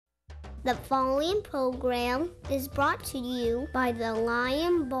The following program is brought to you by the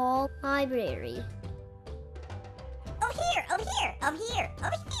Linebaugh Library. Over here, over here, over here,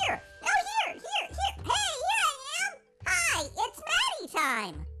 over here, over here, here. Hey, here I am. Hi, it's Mattie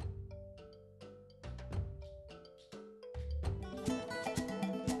time.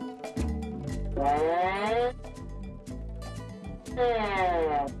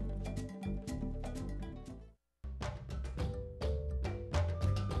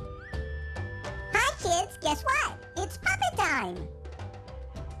 Hi, kids. Guess what? It's puppet time.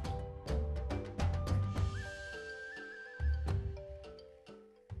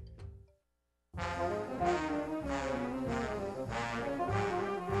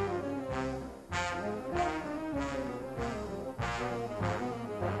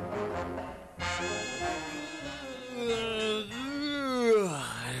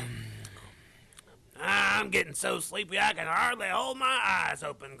 I'm getting so sleepy I can hardly hold my eyes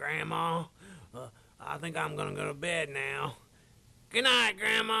open, Grandma. I think I'm gonna go to bed now. Good night,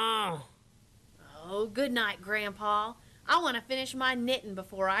 Grandma. Oh, good night, Grandpa. I want to finish my knitting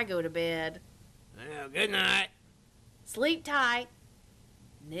before I go to bed. Well, good night. Sleep tight.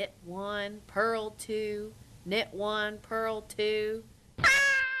 Knit 1, purl 2, knit 1, purl 2.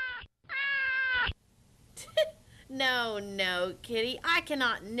 No, Kitty, I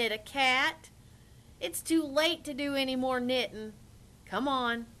cannot knit a cat. It's too late to do any more knitting. Come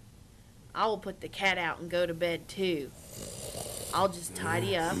on. I will put the cat out and go to bed too. I'll just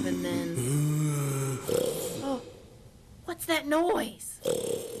tidy up and then... Oh, what's that noise?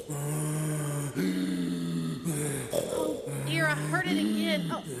 Oh dear, I heard it again.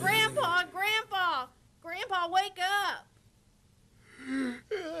 Oh, Grandpa! Grandpa, wake up!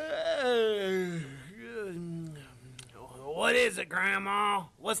 What is it, Grandma?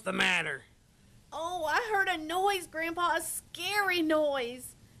 What's the matter? Oh, I heard a noise, Grandpa, a scary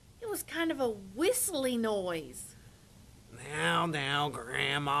noise. It was kind of a whistly noise. Now,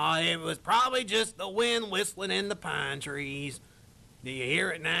 Grandma, it was probably just the wind whistling in the pine trees. Do you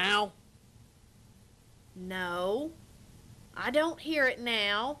hear it now? No, I don't hear it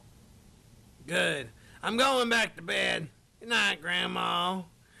now. Good. I'm going back to bed. Good night, Grandma.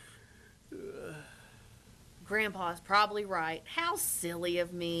 Grandpa's probably right. How silly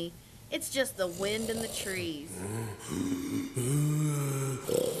of me. It's just the wind in the trees.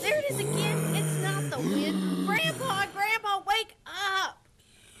 There it is again. It's not the wind. Grandpa, wake up!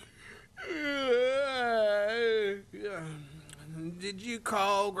 Did you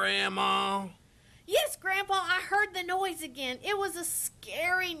call, Grandma? Yes, Grandpa, I heard the noise again. It was a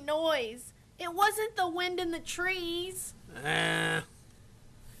scary noise. It wasn't the wind in the trees. It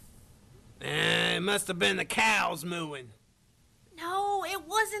must have been the cows mooing. No, it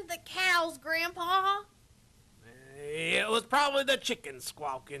wasn't the cows, Grandpa. It was probably the chickens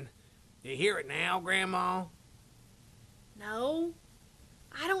squawking. Do you hear it now, Grandma? No,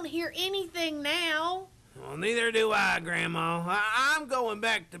 I don't hear anything now. Well, neither do I, Grandma. I'm going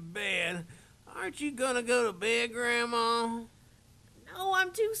back to bed. Aren't you gonna go to bed, Grandma? No,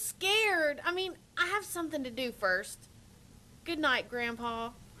 I'm too scared. I have something to do first. Good night,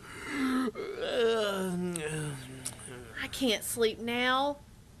 Grandpa. I can't sleep now.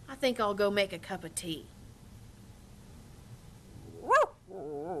 I think I'll go make a cup of tea.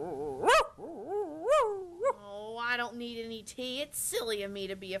 Oh, I don't need any tea. It's silly of me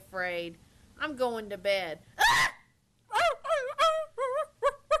to be afraid. I'm going to bed.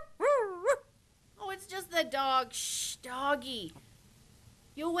 Oh, it's just the dog. Shh, doggy.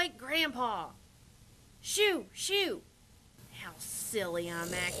 You'll wake Grandpa. Shoo. How silly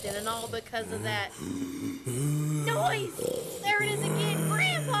I'm acting, and all because of that noise. There it is again.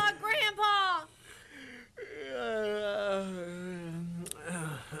 Grandpa!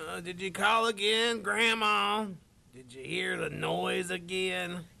 Did you call again, Grandma? Did you hear the noise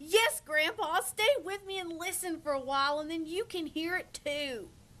again? Yes, Grandpa. Stay with me and listen for a while, and then you can hear it too.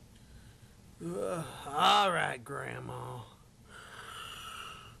 All right, Grandma.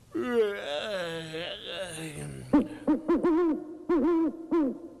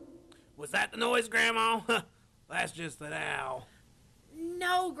 Was that the noise, Grandma? That's just an owl.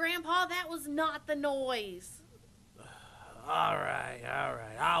 No, Grandpa, that was not the noise. All right,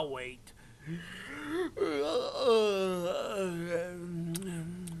 I'll wait.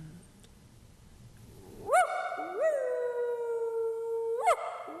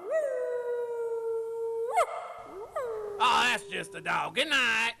 Oh, that's just a dog. Good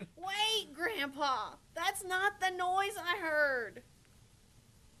night. Wait, Grandpa. That's not the noise I heard.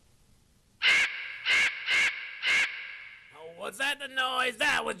 was that the noise?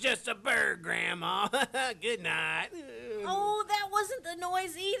 That was just a bird, Grandma. Good night. Oh, that wasn't the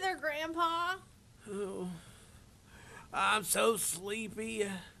noise either, Grandpa. Oh, I'm so sleepy.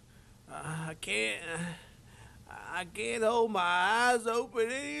 I can't hold my eyes open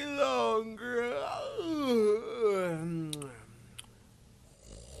any longer.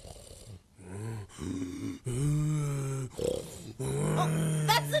 Oh,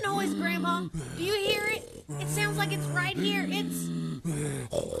 that's the noise, Grandpa. Do you hear it? It sounds like it's right here. It's...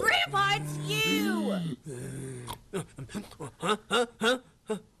 Grandpa, it's you!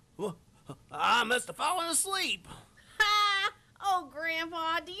 I must have fallen asleep. Ha! Oh,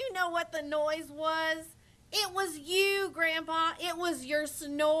 Grandpa, do you know what the noise was? It was you, Grandpa. It was your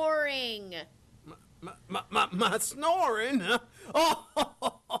snoring. My snoring?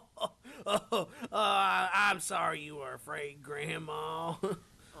 I'm sorry you were afraid, Grandma.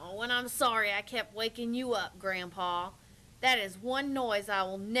 Oh, and I'm sorry I kept waking you up, Grandpa. That is one noise I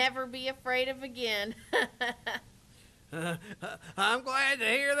will never be afraid of again. I'm glad to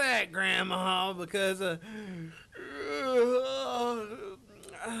hear that, Grandma, because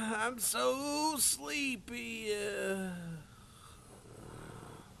I'm so sleepy.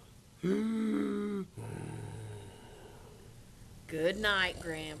 Good night,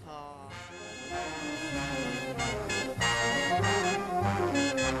 Grandpa.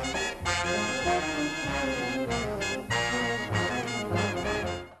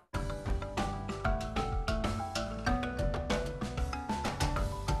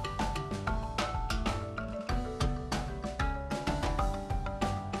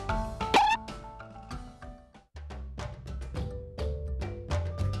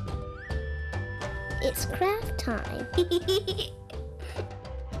 It's craft time.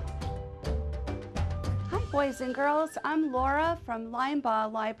 Hi, boys and girls. I'm Laura from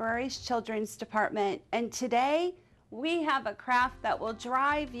Linebaugh Library's Children's Department, and today we have a craft that will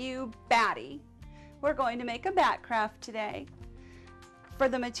drive you batty. We're going to make a bat craft today. For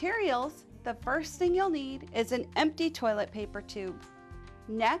the materials, the first thing you'll need is an empty toilet paper tube.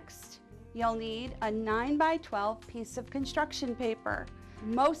 Next, you'll need a 9x12 piece of construction paper.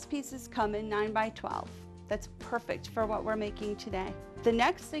 Most pieces come in 9x12. That's perfect for what we're making today. The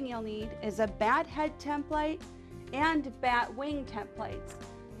next thing you'll need is a bat head template and bat wing templates.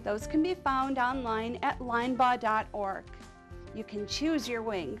 Those can be found online at linebaugh.org. You can choose your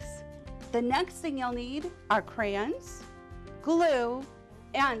wings. The next thing you'll need are crayons, glue,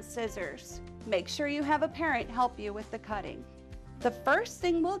 and scissors. Make sure you have a parent help you with the cutting. The first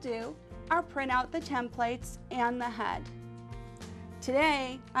thing we'll do are print out the templates and the head.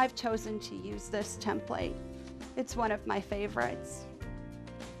 Today, I've chosen to use this template. It's one of my favorites.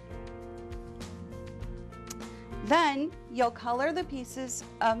 Then, you'll color the pieces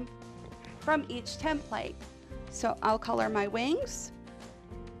from each template. So I'll color my wings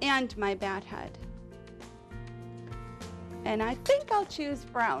and my bat head. And I think I'll choose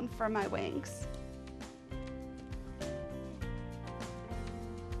brown for my wings.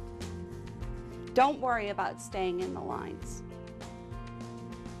 Don't worry about staying in the lines.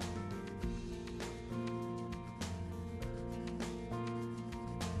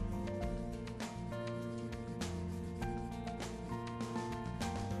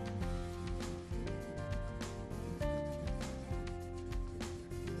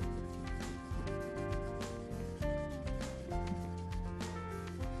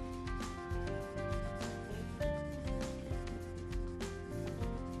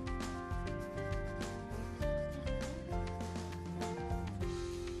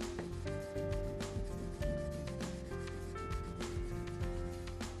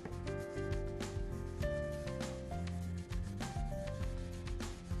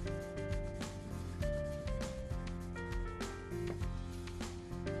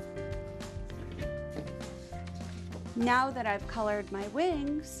 Now that I've colored my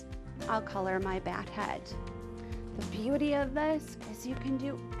wings, I'll color my bat head. The beauty of this is you can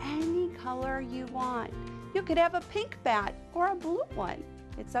do any color you want. You could have a pink bat or a blue one.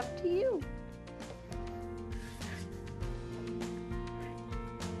 It's up to you.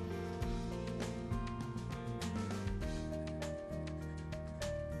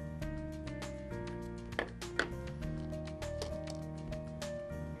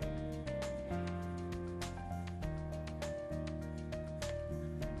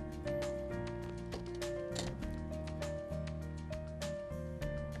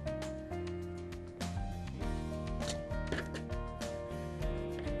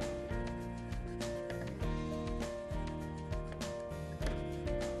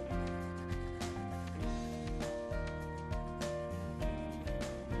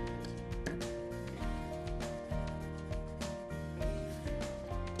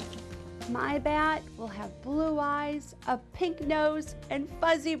 My bat will have blue eyes, a pink nose, and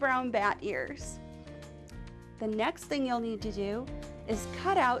fuzzy brown bat ears. The next thing you'll need to do is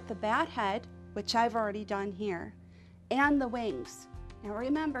cut out the bat head, which I've already done here, and the wings. Now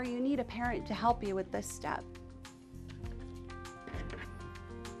remember, you need a parent to help you with this step.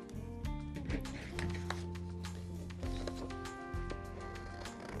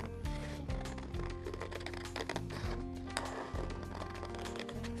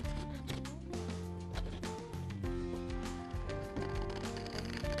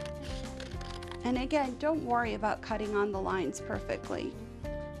 And again, don't worry about cutting on the lines perfectly.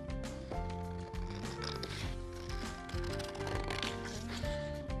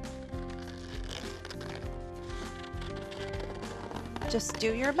 Just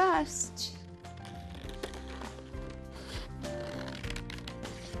do your best.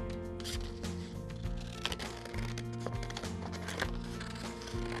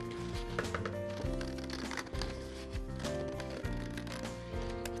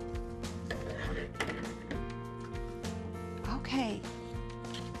 Okay,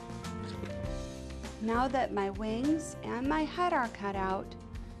 now that my wings and my head are cut out,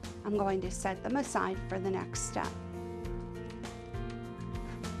 I'm going to set them aside for the next step.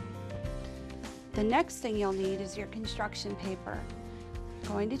 The next thing you'll need is your construction paper.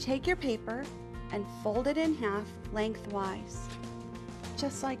 You're going to take your paper and fold it in half lengthwise,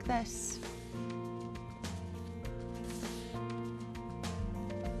 just like this.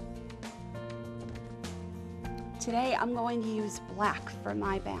 Today I'm going to use black for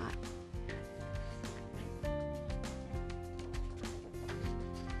my bat.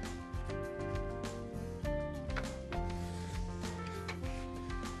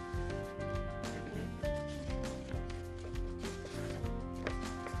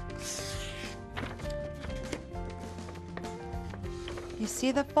 You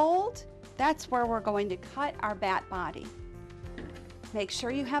see the fold? That's where we're going to cut our bat body. Make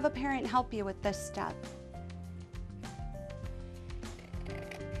sure you have a parent help you with this step.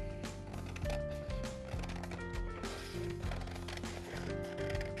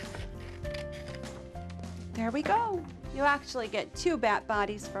 There we go. You actually get 2 bat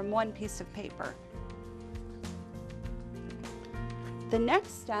bodies from 1 piece of paper. The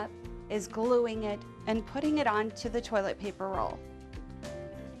next step is gluing it and putting it onto the toilet paper roll.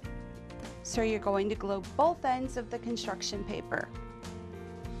 So you're going to glue both ends of the construction paper.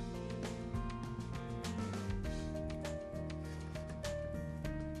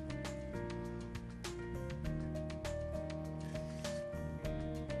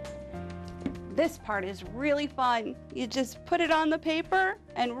 This part is really fun. You just put it on the paper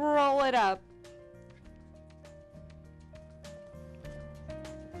and roll it up.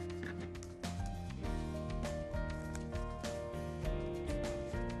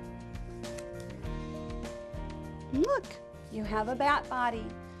 Look, you have a bat body.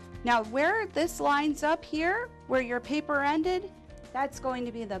 Now where this lines up here, where your paper ended, that's going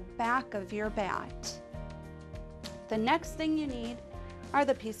to be the back of your bat. The next thing you need are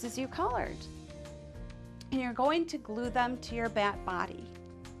the pieces you colored. And you're going to glue them to your bat body.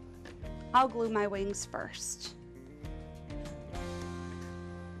 I'll glue my wings first.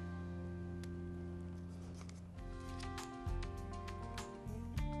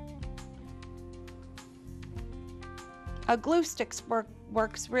 A glue stick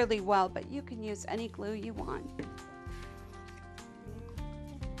works really well, but you can use any glue you want.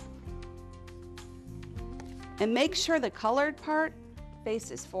 And make sure the colored part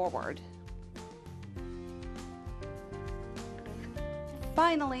faces forward.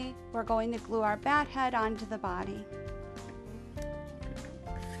 Finally, we're going to glue our bat head onto the body.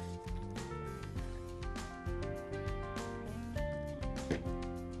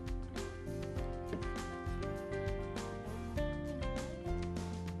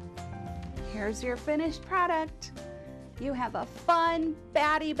 Here's your finished product. You have a fun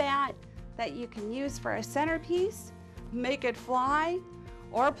batty bat that you can use for a centerpiece, make it fly,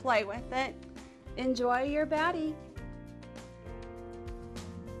 or play with it. Enjoy your batty.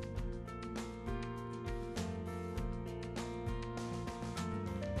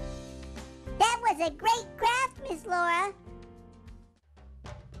 That was a great craft, Miss Laura.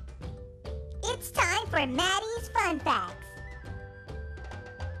 It's time for Mattie's Fun Facts.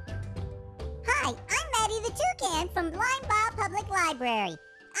 Hi, I'm Mattie the Toucan from Linebaugh Public Library.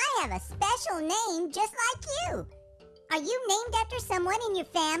 I have a special name just like you. Are you named after someone in your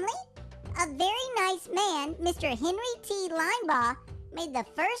family? A very nice man, Mr. Henry T. Linebaugh, made the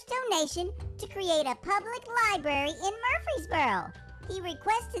first donation to create a public library in Murfreesboro. He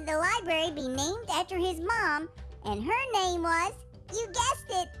requested the library be named after his mom, and her name was, you guessed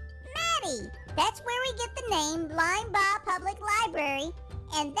it, Mattie. That's where we get the name Linebaugh Public Library,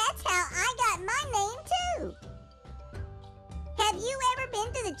 and that's how I got my name too. Have you ever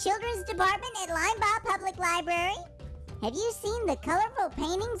been to the children's department at Linebaugh Public Library? Have you seen the colorful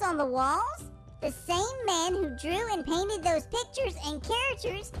paintings on the walls? The same man who drew and painted those pictures and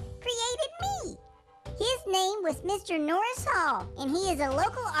characters created me. His name was Mr. Norris Hall, and he is a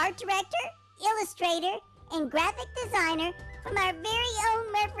local art director, illustrator, and graphic designer from our very own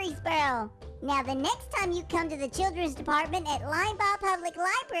Murfreesboro. Now, the next time you come to the children's department at Linebaugh Public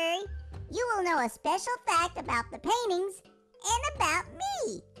Library, you will know a special fact about the paintings and about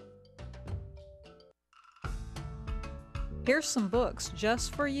me. Here's some books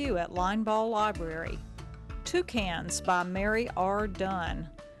just for you at Linebaugh Library. Toucans by Mary R. Dunn.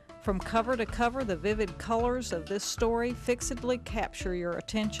 From cover to cover, the vivid colors of this story fixedly capture your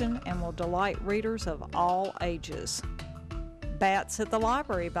attention and will delight readers of all ages. Bats at the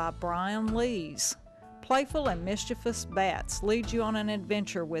Library by Brian Lees. Playful and mischievous bats lead you on an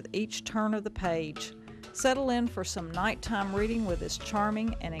adventure with each turn of the page. Settle in for some nighttime reading with this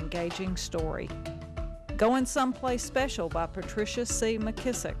charming and engaging story. Going Someplace Special by Patricia C.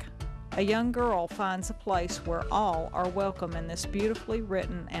 McKissick. A young girl finds a place where all are welcome in this beautifully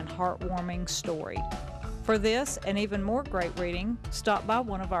written and heartwarming story. For this and even more great reading, stop by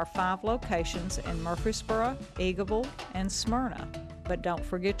one of our 5 locations in Murfreesboro, Eagleville, and Smyrna. But don't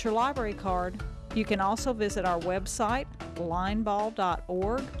forget your library card. You can also visit our website,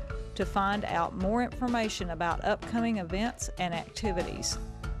 linebaugh.org, to find out more information about upcoming events and activities.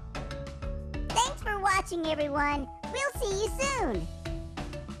 Thanks for watching, everyone. We'll see you soon.